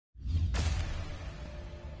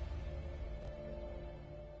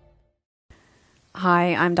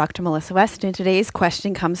Hi, I'm Dr. Melissa West, and today's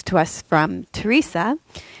question comes to us from Teresa.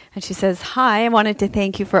 And she says, "Hi, I wanted to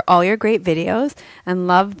thank you for all your great videos and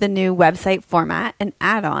love the new website format and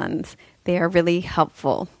add-ons. They are really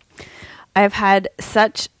helpful. I've had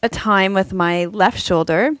such a time with my left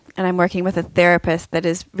shoulder, and I'm working with a therapist that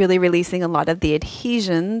is really releasing a lot of the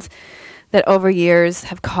adhesions that over years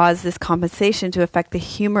have caused this compensation to affect the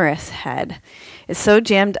humerus head. It's so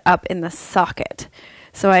jammed up in the socket.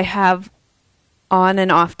 So I have on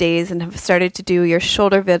and off days and have started to do your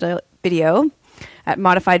shoulder video at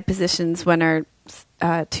modified positions when are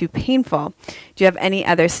too painful. Do you have any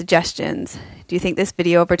other suggestions? Do you think this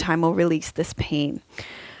video over time will release this pain?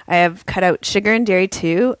 I have cut out sugar and dairy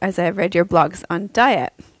too, as I have read your blogs on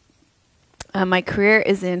diet. My career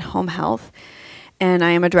is in home health, and I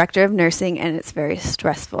am a director of nursing, and it's very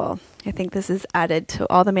stressful. I think this is added to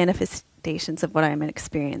all the manifestations of what I am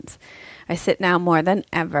experiencing. I sit now more than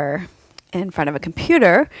ever in front of a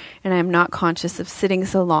computer, and I'm not conscious of sitting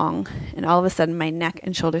so long, and all of a sudden my neck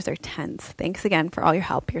and shoulders are tense. Thanks again for all your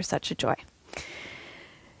help. You're such a joy."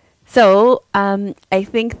 So I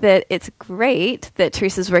think that it's great that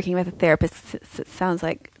Teresa's working with a therapist. It sounds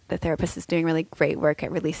like the therapist is doing really great work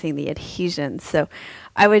at releasing the adhesions. So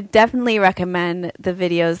I would definitely recommend the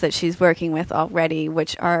videos that she's working with already,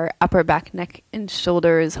 which are upper back, neck, and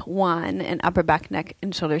shoulders 1 and upper back, neck,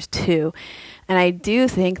 and shoulders 2. And I do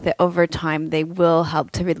think that over time they will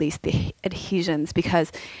help to release the adhesions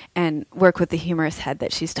and work with the humerus head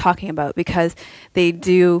that she's talking about, because they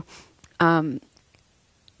do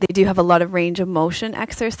have a lot of range of motion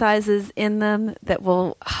exercises in them that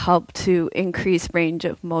will help to increase range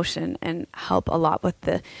of motion and help a lot with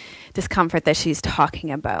the discomfort that she's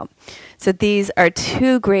talking about. So these are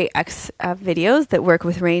 2 great videos that work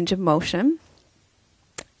with range of motion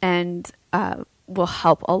and will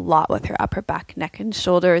help a lot with her upper back, neck, and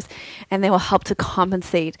shoulders, and they will help to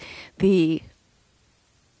compensate the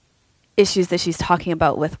issues that she's talking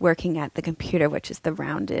about with working at the computer, which is the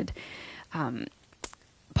rounded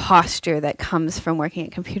posture that comes from working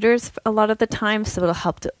at computers a lot of the time. So it'll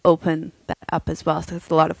help to open that up as well. So there's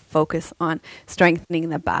a lot of focus on strengthening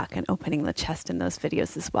the back and opening the chest in those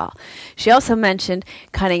videos as well. She also mentioned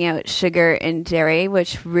cutting out sugar and dairy,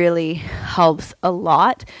 which really helps a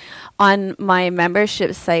lot. On my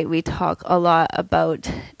membership site, we talk a lot about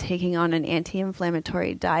taking on an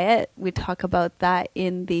anti-inflammatory diet. We talk about that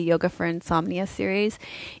in the Yoga for Insomnia series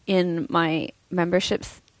in my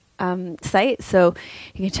memberships site, so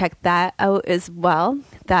you can check that out as well.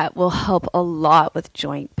 That will help a lot with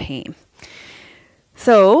joint pain.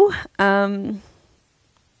 So I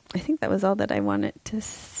think that was all that I wanted to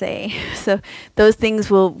say. So those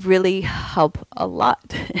things will really help a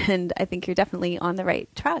lot, and I think you're definitely on the right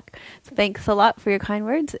track. So thanks a lot for your kind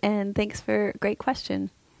words, and thanks for a great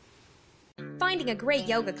question. Finding a great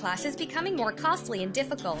yoga class is becoming more costly and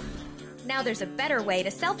difficult. Now there's a better way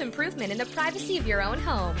to self-improvement in the privacy of your own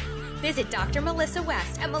home. Visit Dr. Melissa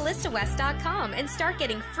West at melissawest.com and start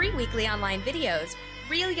getting free weekly online videos.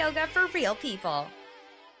 Real yoga for real people.